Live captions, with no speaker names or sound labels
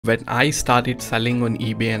When I started selling on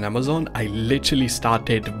eBay and Amazon, I literally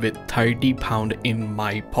started with £30 in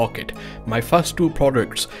my pocket. My first two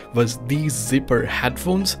products was these zipper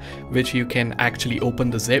headphones, which you can actually open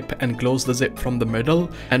the zip and close the zip from the middle,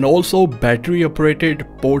 and also battery operated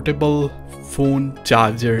portable phone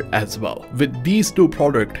charger as well. With these two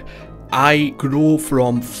products, I grow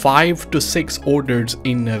from 5 to 6 orders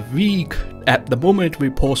in a week. At the moment, we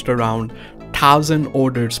post around 1,000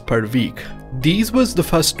 orders per week. These was the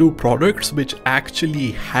first two products which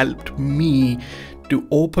actually helped me to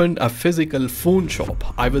open a physical phone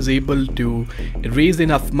shop. I was able to raise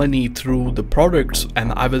enough money through the products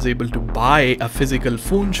and I was able to buy a physical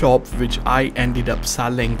phone shop, which I ended up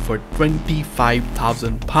selling for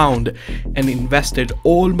 £25,000 and invested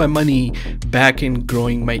all my money back in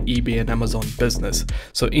growing my eBay and Amazon business.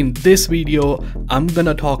 So in this video, I'm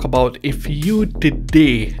gonna talk about if you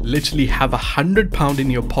today literally have £100 in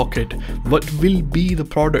your pocket, what will be the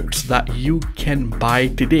products that you can buy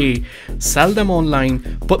today, sell them online,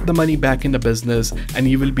 put the money back in the business, and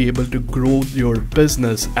you will be able to grow your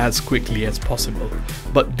business as quickly as possible.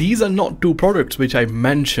 But these are not two products which I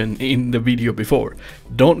mentioned in the video before.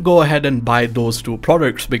 Don't go ahead and buy those two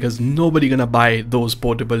products because nobody gonna buy those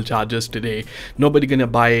portable chargers today. Nobody gonna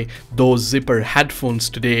buy those zipper headphones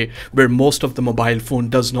today, where most of the mobile phone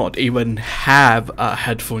does not even have a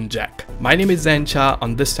headphone jack. My name is Zain Shah.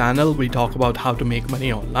 On this channel, we talk about how to make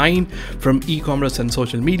money online from e-commerce and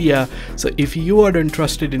social media. So if you are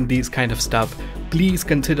interested in these kind of stuff, please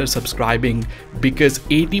consider subscribing, because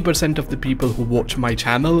 80% of the people who watch my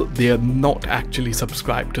channel, they are not actually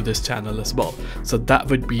subscribed to this channel as well. So that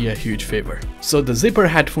would be a huge favor. So the zipper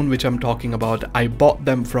headphone which I'm talking about, I bought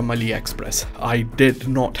them from AliExpress. I did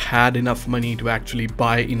not had enough money to actually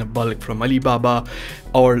buy in a bulk from Alibaba,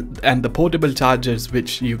 and the portable chargers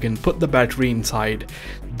which you can put the battery inside,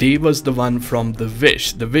 they was the one from the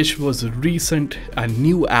Wish. The Wish was a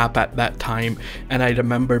new app at that time, and I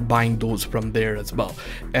remember buying those from there as well.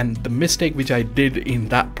 And the mistake which I did in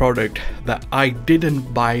that product, that I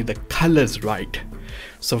didn't buy the colors right.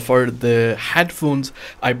 So for the headphones,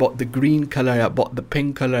 I bought the green color, I bought the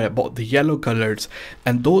pink color, I bought the yellow colors,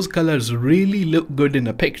 and those colors really look good in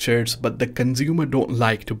the pictures, but the consumer don't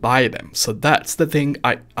like to buy them. So that's the thing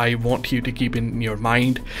I want you to keep in your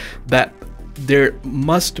mind, that there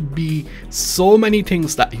must be so many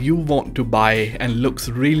things that you want to buy and looks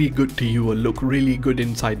really good to you or look really good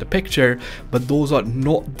inside the picture, but those are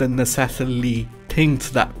not the necessarily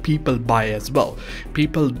things that people buy as well.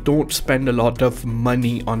 People don't spend a lot of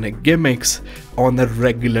money on gimmicks on a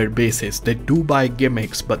regular basis. They do buy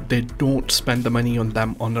gimmicks, but they don't spend the money on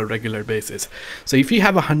them on a regular basis. So if you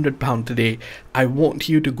have £100 today, I want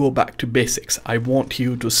you to go back to basics. I want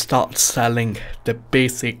you to start selling the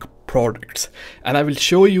basic products, and I will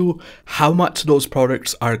show you how much those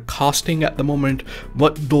products are costing at the moment,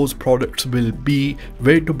 what those products will be,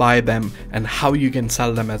 where to buy them, and how you can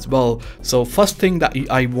sell them as well. So first thing that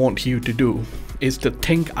I want you to do is to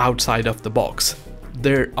think outside of the box.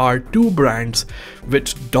 There are two brands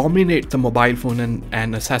which dominate the mobile phone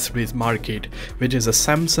and accessories market, which is a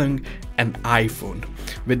Samsung and iPhone.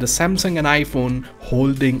 With the Samsung and iPhone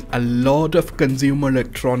holding a lot of consumer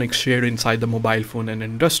electronics share inside the mobile phone and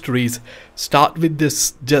industries, start with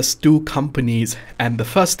this just two companies, and the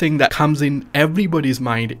first thing that comes in everybody's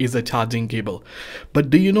mind is a charging cable.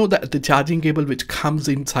 But do you know that the charging cable which comes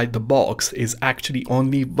inside the box is actually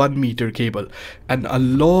only 1 meter cable, and a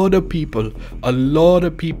lot of people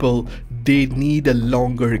they need a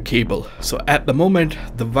longer cable. So at the moment,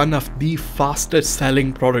 one of the fastest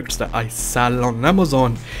selling products that I sell on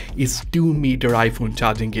Amazon is 2 meter iPhone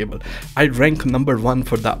charging cable. I rank number 1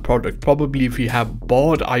 for that product. Probably if you have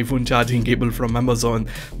bought iPhone charging cable from Amazon,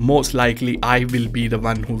 most likely I will be the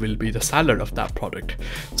one who will be the seller of that product.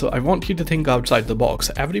 So I want you to think outside the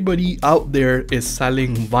box. Everybody out there is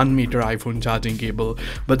selling 1 meter iPhone charging cable,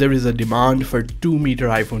 but there is a demand for 2 meter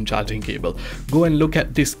iPhone charging cable. Go and look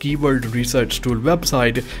at this keyword research tool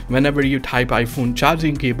website. Whenever you type iPhone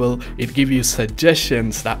charging cable, it gives you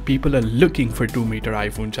suggestions that people are looking for 2 meter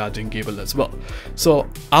iPhone charging cable as well. So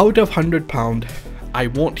out of £100, I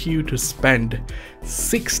want you to spend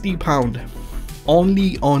 £60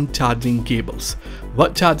 only on charging cables.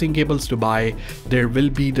 What charging cables to buy? There will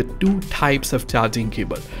be the two types of charging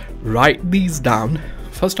cable. Write these down.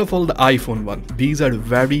 First of all, the iPhone one. These are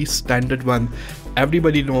very standard one.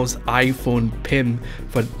 Everybody knows iPhone pin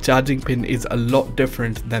for charging pin is a lot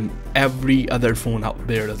different than every other phone out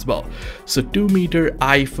there as well. So 2 meter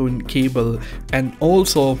iPhone cable. And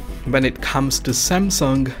also when it comes to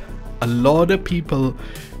Samsung, a lot of people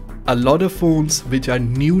a lot of phones which are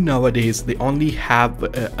new nowadays, they only have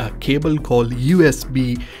a cable called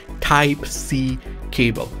USB Type-C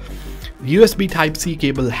cable. USB Type-C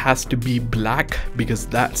cable has to be black because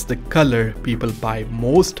that's the color people buy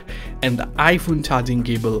most, and the iPhone charging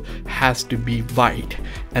cable has to be white,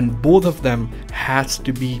 and both of them has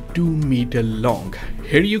to be 2 meter long.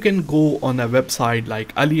 Here you can go on a website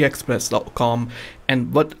like aliexpress.com,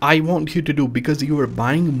 and what I want you to do, because you are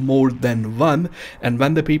buying more than one, and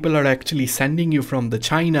when the people are actually sending you from the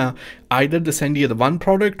China, either they send you the one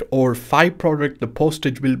product or 5 product, the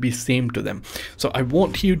postage will be same to them. So I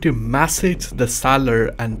want you to message the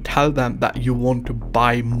seller and tell them that you want to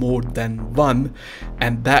buy more than one,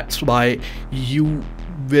 and that's why you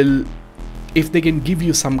will, if they can give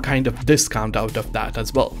you some kind of discount out of that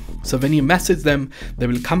as well. So when you message them, they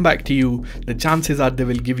will come back to you. The chances are they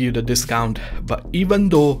will give you the discount, but even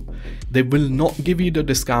though they will not give you the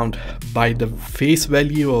discount by the face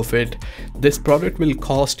value of it, this product will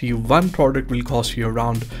cost you, one product will cost you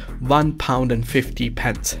around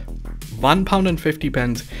 £1.50.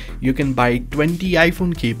 £1.50, you can buy 20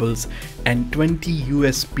 iPhone cables and 20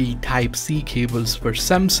 USB Type-C cables for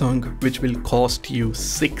Samsung, which will cost you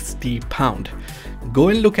 £60. Go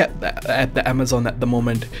and look at the Amazon at the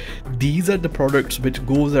moment. These are the products which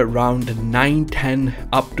goes around £9, £10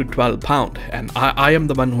 up to £12, and I am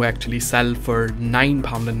the one who actually sell for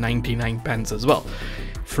 £9.99 as well.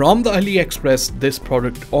 From the AliExpress, this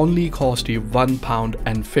product only cost you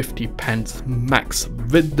 £1.50 max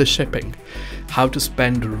with the shipping. How to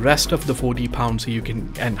spend the rest of the £40 so you can,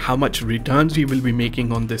 and how much returns you will be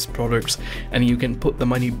making on these products, and you can put the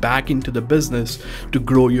money back into the business to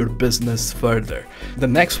grow your business further. The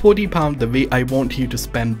next £40, the way I want you to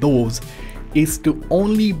spend those is to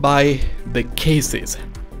only buy the cases.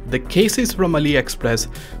 The cases from AliExpress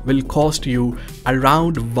will cost you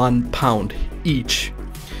around £1 each.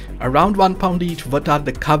 Around £1 each. What are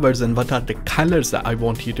the covers and what are the colors that I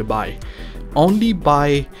want you to buy? Only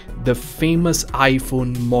buy the famous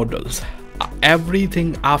iPhone models.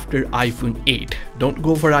 Everything after iPhone 8. Don't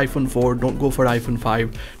go for iPhone 4, don't go for iPhone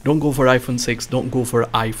 5, don't go for iPhone 6, don't go for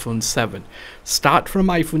iPhone 7. Start from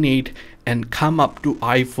iPhone 8 and come up to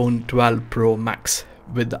iPhone 12 Pro Max.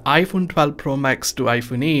 With the iPhone 12 Pro Max to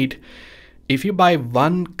iPhone 8, if you buy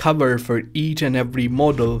one cover for each and every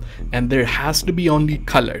model, and there has to be only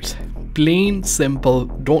colors, plain simple,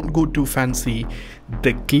 don't go too fancy.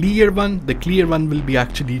 The clear one will be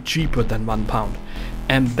actually cheaper than £1,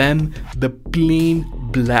 and then the plain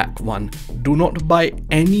black one. Do not buy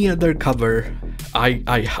any other cover.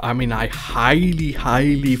 I mean, I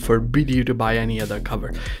highly forbid you to buy any other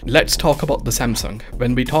cover. Let's talk about the Samsung.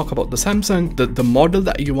 When we talk about the Samsung, the model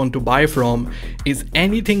that you want to buy from is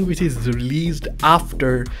anything which is released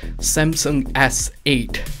after Samsung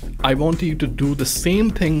S8. I want you to do the same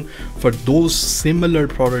thing for those similar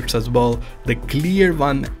products as well, the clear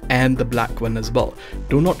one and the black one as well.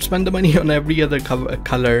 Do not spend the money on every other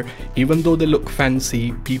color. Even though they look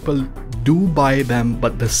fancy, people do buy them,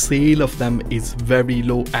 but the sale of them is very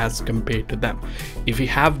low as compared to them. If you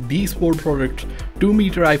have these 4 products, 2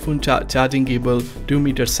 meter iPhone charging cable, 2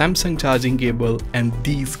 meter Samsung charging cable, and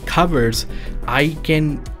these covers, I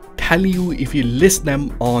can tell you, if you list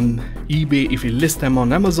them on eBay, if you list them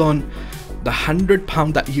on Amazon, the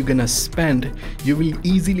 £100 that you're gonna spend, you will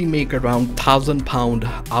easily make around £1,000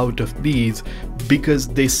 out of these, because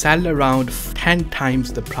they sell around 10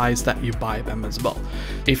 times the price that you buy them as well.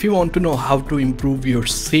 If you want to know how to improve your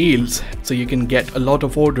sales so you can get a lot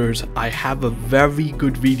of orders, I have a very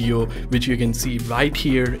good video which you can see right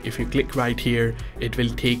here. If you click right here, it will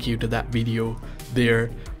take you to that video there.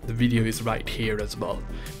 The video is right here as well.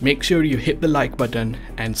 Make sure you hit the like button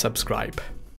and subscribe.